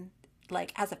perception,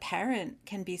 like as a parent,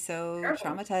 can be so Terrible.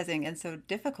 traumatizing and so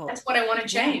difficult. That's what I want to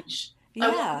change. I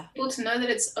Yeah. want people to know that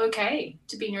it's okay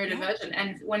to be neurodivergent.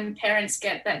 And when parents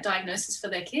get that diagnosis for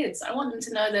their kids, I want them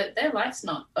to know that their life's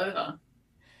not over.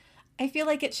 I feel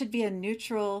like it should be a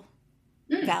neutral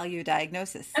Mm. value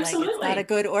diagnosis. Like, it's Absolutely. not a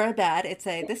good or a bad. It's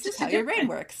a, this is just a how your brain different-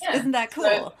 works. Yeah. Isn't that cool?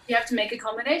 So you have to make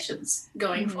accommodations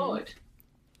going Mhm. forward.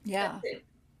 Yeah. That's it.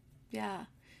 Yeah.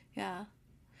 Yeah.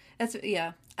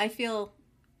 Yeah. I feel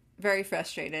very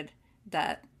frustrated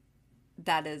that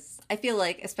is, I feel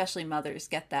like especially mothers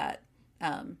get that,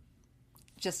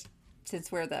 just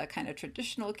since we're the kind of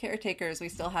traditional caretakers, we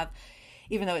still have,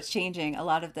 even though it's changing, a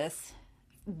lot of this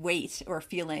weight or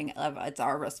feeling of it's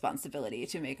our responsibility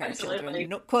to make our Absolutely.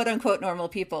 children quote unquote normal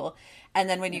people. And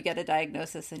then when you get a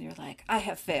diagnosis and you're like, I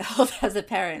have failed as a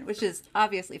parent, which is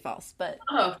obviously false, but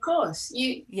Oh, of course.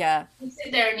 You yeah,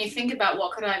 sit there and you think about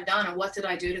what could I have done or what did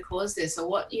I do to cause this or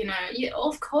what,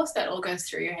 of course that all goes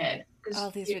through your head. 'Cause all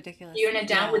these ridiculous. you're in a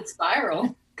downward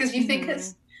spiral because you think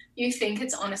Mhm.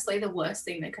 it's honestly the worst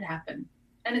thing that could happen.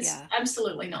 And it's Yeah.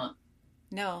 absolutely not.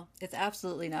 No, it's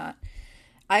absolutely not.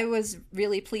 I was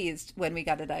really pleased when we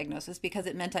got a diagnosis because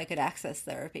it meant I could access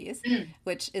therapies,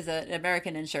 which is an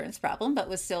American insurance problem, but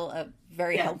was still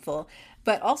very Yeah. helpful.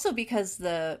 But also because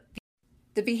the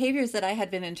behaviors that I had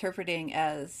been interpreting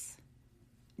as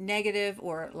negative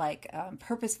or like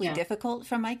purposely Yeah. difficult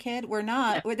from my kid were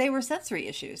not, they were sensory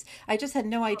issues. I just had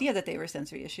no idea that they were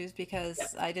sensory issues because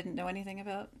I didn't know anything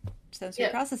about sensory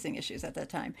processing issues at that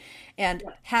time. And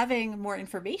having more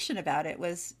information about it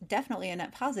was definitely a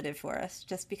net positive for us,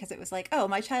 just because it was like, oh,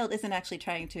 my child isn't actually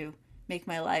trying to make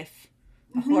my life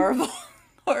a horrible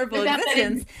Without that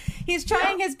existence. He's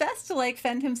trying his best to like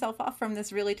fend himself off from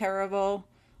this really terrible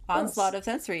onslaught of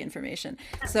sensory information.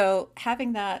 So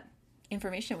having that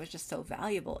information was just so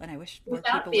valuable, and I wish more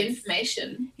Without people the would.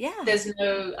 information, Yeah. there's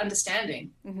no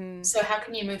understanding. Mhm. So how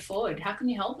can you move forward? How can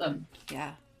you help them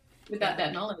Yeah. without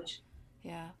that knowledge?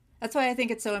 Yeah. That's why I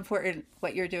think it's so important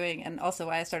what you're doing, and also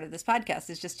why I started this podcast,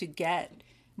 is just to get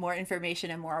more information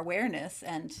and more awareness.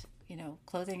 And,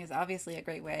 clothing is obviously a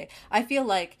great way. I feel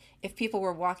like if people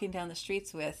were walking down the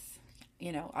streets with,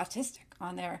 autistic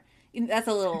on there, that's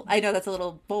a little, I know that's a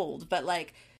little bold, but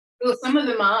like, Well, some of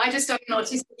them are. I just don't know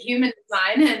autistic human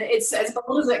design, and it's as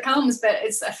bold as it comes, but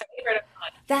it's a favorite of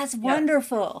mine. that's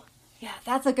wonderful. Yeah,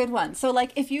 that's a good one. So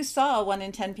like if you saw 1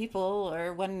 in 10 people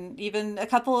or even a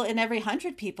couple in every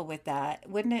 100 people with that,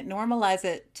 wouldn't it normalize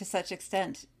it to such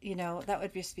extent? That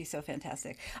would just be so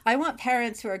fantastic. I want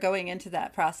parents who are going into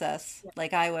that process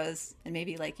like I was, and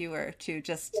maybe like you were, to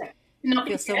just Not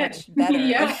feel so scared. much better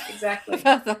Yeah, exactly.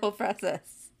 about the whole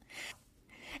process.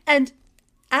 And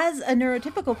as a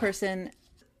neurotypical person,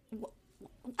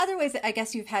 other ways that I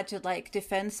guess you've had to like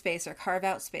defend space or carve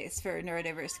out space for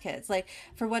neurodiverse kids. Like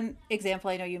for one example,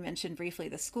 I know you mentioned briefly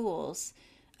the schools.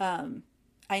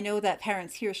 I know that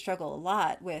parents here struggle a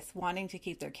lot with wanting to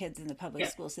keep their kids in the public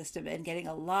school system and getting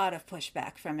a lot of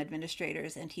pushback from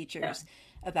administrators and teachers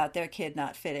about their kid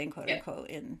not fitting, quote unquote,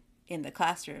 in the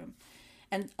classroom.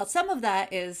 And some of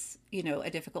that is, a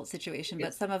difficult situation,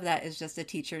 but some of that is just a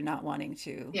teacher not wanting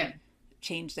to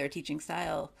change their teaching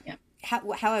style. Yeah.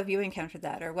 How have you encountered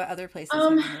that, or what other places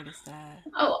have you noticed that?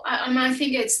 Oh, I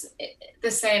think it's the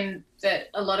same that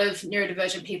a lot of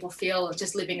neurodivergent people feel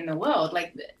just living in the world.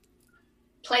 Like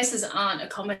places aren't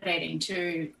accommodating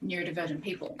to neurodivergent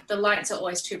people. The lights are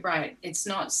always too bright. It's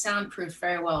not soundproofed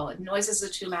very well. Noises are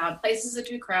too loud. Places are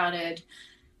too crowded.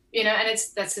 And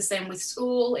that's the same with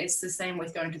school. It's the same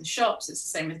with going to the shops. It's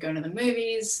the same with going to the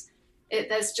movies.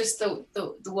 That's just the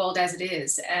world as it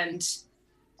is. And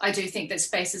I do think that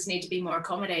spaces need to be more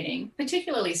accommodating,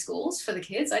 particularly schools for the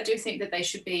kids. I do think that they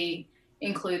should be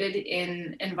included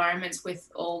in environments with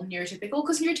all neurotypical,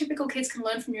 because neurotypical kids can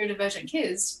learn from neurodivergent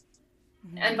kids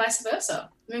and vice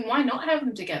versa. I mean, why not have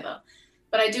them together?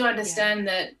 But I do understand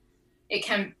that it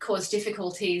can cause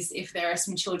difficulties if there are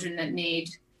some children that need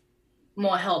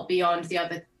more help beyond the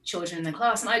other children in the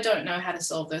class. And I don't know how to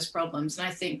solve those problems. And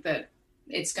I think that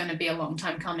it's going to be a long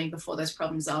time coming before those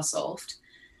problems are solved.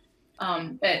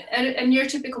 But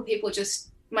neurotypical people, just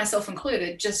myself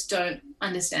included, just don't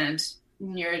understand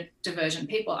neurodivergent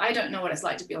people. I don't know what it's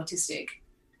like to be autistic.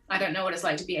 I don't know what it's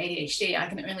like to be ADHD. I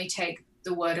can only take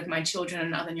the word of my children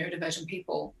and other neurodivergent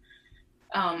people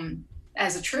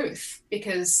as a truth,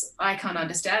 because I can't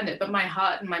understand it. But my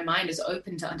heart and my mind is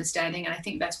open to understanding, and I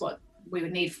think that's what we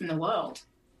would need from the world.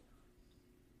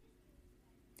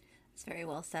 It's very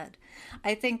well said.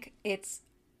 I think it's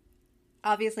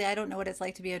obviously, I don't know what it's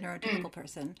like to be a neurotypical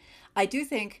person. I do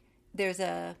think there's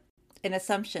an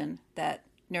assumption that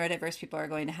neurodiverse people are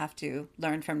going to have to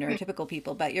learn from neurotypical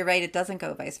people, but you're right, it doesn't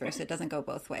go vice versa. It doesn't go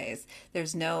both ways.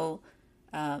 There's no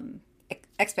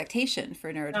expectation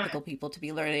for neurotypical people to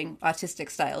be learning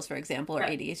autistic styles, for example, or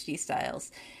ADHD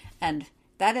styles. And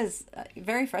that is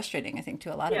very frustrating, I think,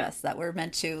 to a lot of us, that we're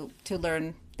meant to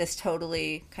learn this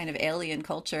totally kind of alien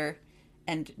culture,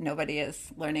 and nobody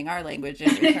is learning our language in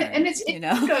return. And it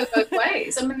goes both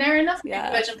ways. I mean, there are enough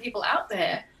neurodivergent people out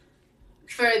there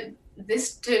for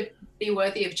this to be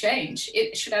worthy of change.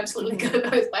 It should absolutely go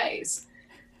both ways.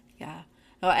 Yeah.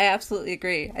 Oh, I absolutely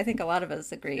agree. I think a lot of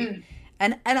us agree.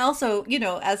 And also,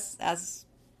 as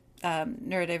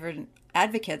neurodivergent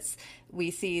advocates,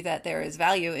 we see that there is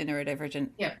value in neurodivergent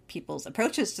people's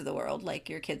approaches to the world, like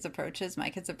your kids' approaches, my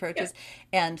kids' approaches,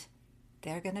 and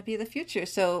they're going to be the future.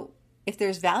 So if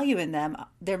there's value in them,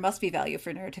 there must be value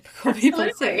for neurotypical people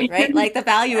too, right? Like the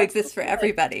value exists for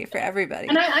everybody,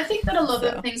 And I think that a lot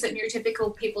of the things that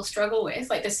neurotypical people struggle with,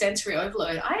 like the sensory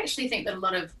overload, I actually think that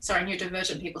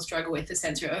neurodivergent people struggle with the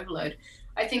sensory overload.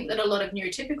 I think that a lot of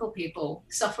neurotypical people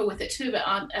suffer with it too, but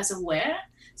aren't as aware.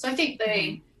 So I think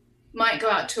they might go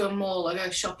out to a mall or go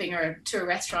shopping or to a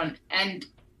restaurant, and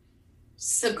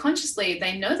subconsciously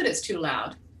they know that it's too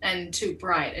loud and too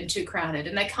bright and too crowded,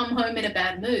 and they come home in a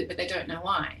bad mood, but they don't know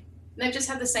why. And they've just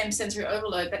had the same sensory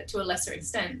overload, but to a lesser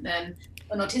extent than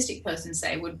an autistic person,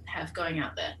 say, would have going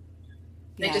out there.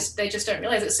 They just don't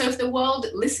realize it. So if the world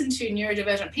listened to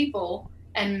neurodivergent people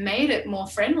and made it more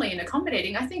friendly and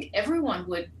accommodating, I think everyone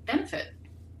would benefit.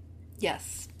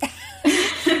 Yes.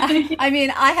 I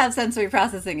mean, I have sensory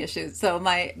processing issues, so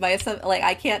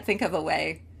I can't think of a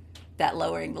way that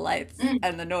lowering the lights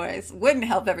and the noise wouldn't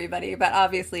help everybody, but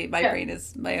obviously my brain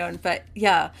is my own. But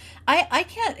I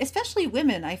can't, especially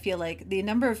women. I feel like the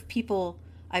number of people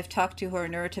I've talked to who are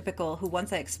neurotypical, who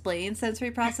once I explain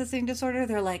sensory processing disorder,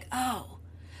 they're like, oh,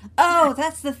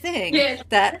 that's the thing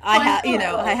that I have,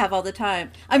 I have all the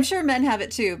time. I'm sure men have it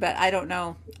too, but I don't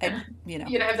know. You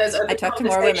don't have those open I talk to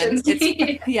more women.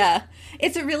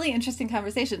 It's a really interesting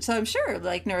conversation. So I'm sure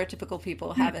like neurotypical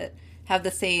people have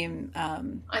the same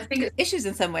I think issues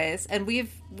in some ways, and the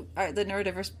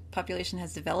neurodiverse population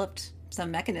has developed some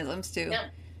mechanisms to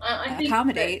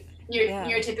accommodate.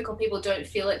 Neurotypical people don't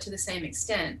feel it to the same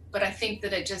extent, but I think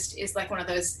that it just is like one of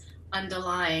those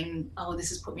underlying, this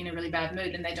has put me in a really bad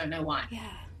mood, and they don't know why.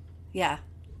 Yeah.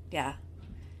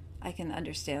 I can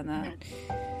understand that.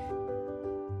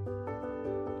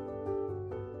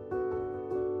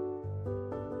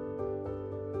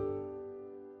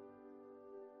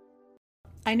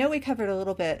 I know we covered a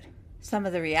little bit some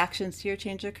of the reactions to your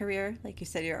change of career. Like you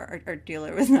said, your art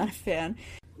dealer was not a fan.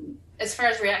 As far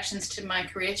as reactions to my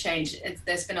career change,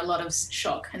 there's been a lot of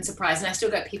shock and surprise. And I still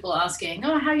get people asking,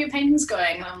 how are your paintings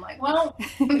going? And I'm like, well,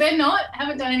 they're not.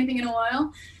 Haven't done anything in a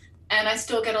while. And I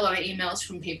still get a lot of emails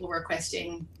from people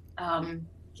requesting,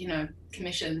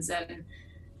 commissions. And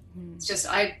it's just,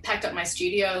 I packed up my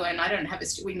studio and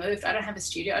we moved. I don't have a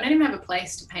studio. I don't even have a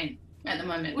place to paint at the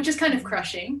moment, which is kind of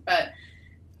crushing. But,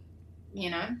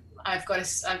 I've got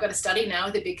to study now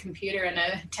with a big computer and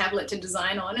a tablet to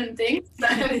design on and things.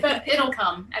 But it'll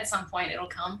come at some point. It'll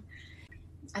come.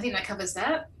 I think that covers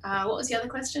that. What was the other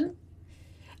question?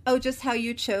 Oh, just how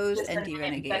you chose ND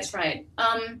Renegade. That's right.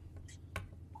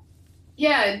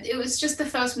 It was just the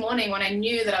first morning when I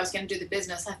knew that I was going to do the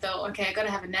business. I thought, okay, I got to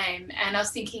have a name, and I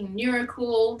was thinking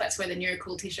Neurocool. That's where the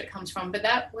Neurocool T-shirt comes from, but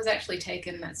that was actually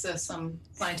taken. That's some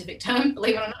scientific term,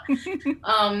 believe it or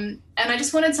not. And I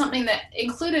just wanted something that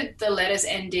included the letters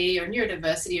ND or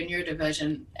neurodiversity or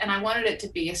neurodivergent, and I wanted it to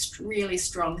be a really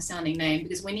strong-sounding name,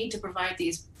 because we need to provide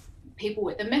these people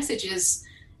with the message is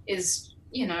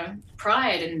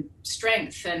pride and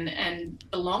strength and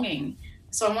belonging.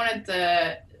 So I wanted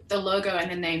the logo and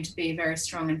the name to be very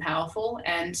strong and powerful,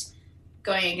 and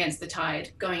going against the tide,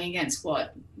 going against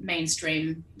what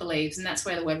mainstream believes. And that's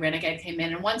where the word renegade came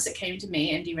in. And once it came to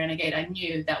me, ND Renegade, I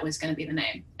knew that was going to be the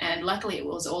name. And luckily it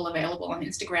was all available on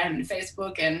Instagram and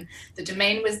Facebook, and the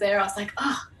domain was there. I was like,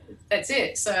 that's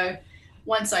it. So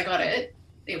once I got it,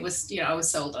 it was, I was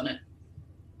sold on it.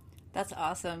 That's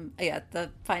awesome. Yeah,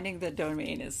 the finding the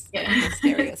domain is Yeah. the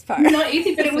scariest part. Not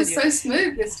easy, but it So was so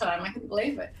smooth this time. I couldn't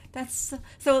believe it. that's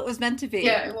so it was meant to be.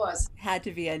 Yeah, it was. Had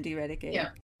to be ND Renegade. Yeah.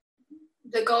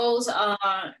 The goals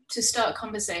are to start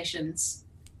conversations,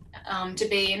 to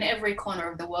be in every corner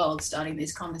of the world starting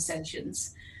these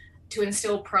conversations, to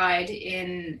instill pride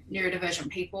in neurodivergent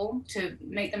people, to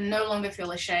make them no longer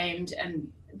feel ashamed.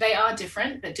 And they are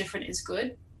different, but different is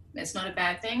good. It's not a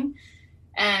bad thing.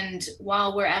 And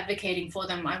while we're advocating for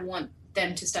them, I want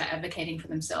them to start advocating for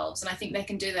themselves. And I think they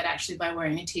can do that actually by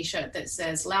wearing a t-shirt that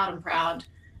says loud and proud,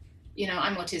 you know,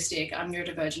 I'm autistic, I'm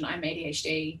neurodivergent, I'm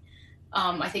ADHD.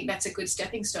 I think that's a good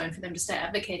stepping stone for them to start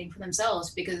advocating for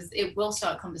themselves, because it will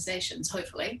start conversations,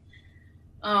 hopefully.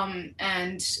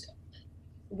 And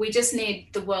we just need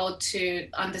the world to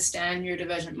understand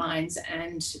neurodivergent minds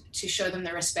and to show them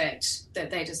the respect that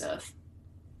they deserve.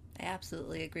 I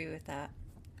absolutely agree with that.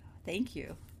 Thank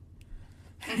you.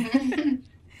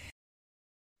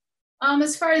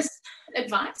 As far as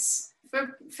advice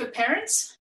for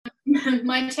parents,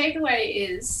 my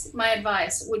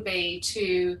advice would be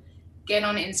to get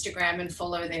on Instagram and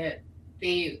follow the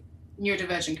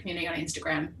neurodivergent community on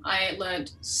Instagram. I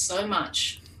learned so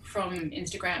much from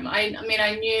Instagram. I mean,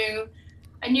 I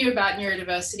knew about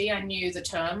neurodiversity. I knew the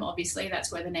term, obviously,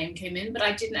 that's where the name came in, but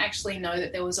I didn't actually know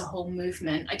that there was a whole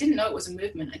movement. I didn't know it was a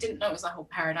movement. I didn't know it was a whole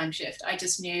paradigm shift. I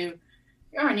just knew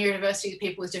there are neurodiversity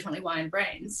people with differently wired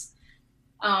brains.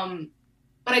 But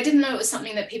I didn't know it was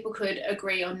something that people could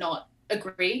agree or not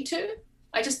agree to.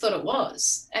 I just thought it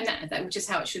was, and that which is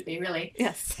how it should be, really.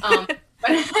 Yes. But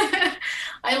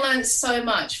I learned so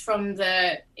much from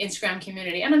the Instagram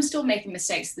community, and I'm still making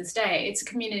mistakes to this day. It's a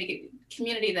community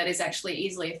that is actually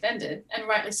easily offended, and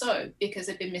rightly so, because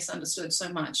they've been misunderstood so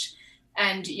much.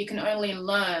 And you can only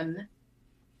learn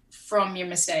from your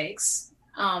mistakes.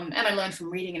 And I learned from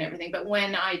reading and everything. But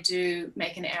when I do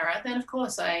make an error, then of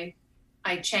course I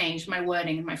change my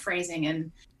wording and my phrasing.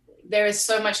 And there is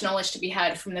so much knowledge to be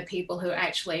had from the people who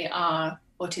actually are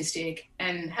autistic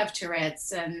and have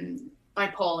Tourette's and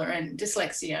bipolar and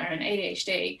dyslexia and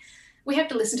ADHD. We have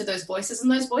to listen to those voices, and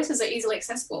those voices are easily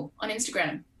accessible on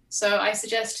Instagram. So I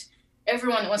suggest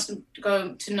everyone that wants to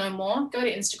go to know more, go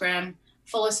to Instagram,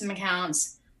 follow some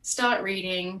accounts, start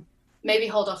reading, maybe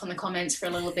hold off on the comments for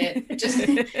a little bit. Just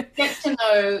get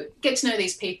to know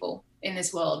these people in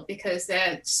this world, because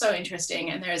they're so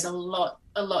interesting and there is a lot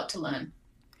to learn.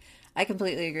 I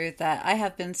completely agree with that. I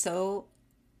have been so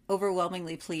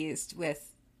overwhelmingly pleased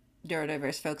with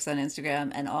neurodiverse folks on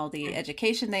Instagram and all the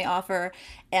education they offer.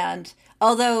 And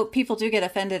although people do get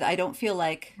offended, I don't feel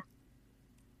like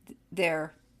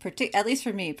they're, at least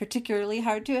for me, particularly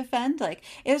hard to offend. Like,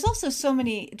 there's also so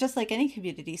many, just like any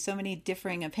community, so many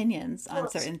differing opinions on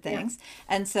certain things.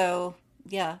 Yeah. And so,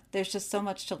 yeah, there's just so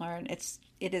much to learn.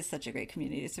 It is such a great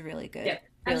community. It's a really good,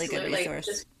 really good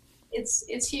resource.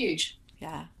 It's huge.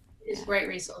 Yeah. It's a great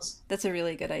resource. That's a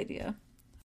really good idea.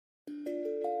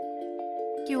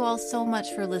 Thank you all so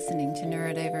much for listening to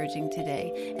Neurodiverging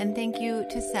today, and thank you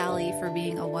to Sally for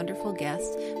being a wonderful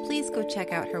guest. Please go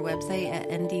check out her website at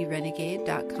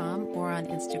ndrenegade.com or on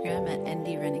Instagram at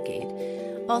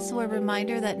ndrenegade. Also, a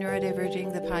reminder that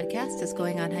Neurodiverging, the podcast, is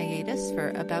going on hiatus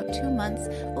for about 2 months.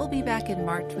 We'll be back in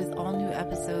March with all new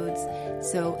episodes,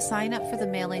 so sign up for the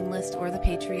mailing list or the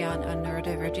Patreon on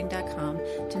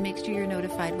neurodiverging.com to make sure you're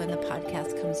notified when the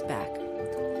podcast comes back.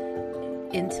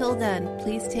 Until then,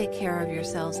 please take care of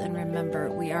yourselves, and remember,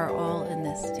 we are all in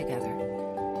this together.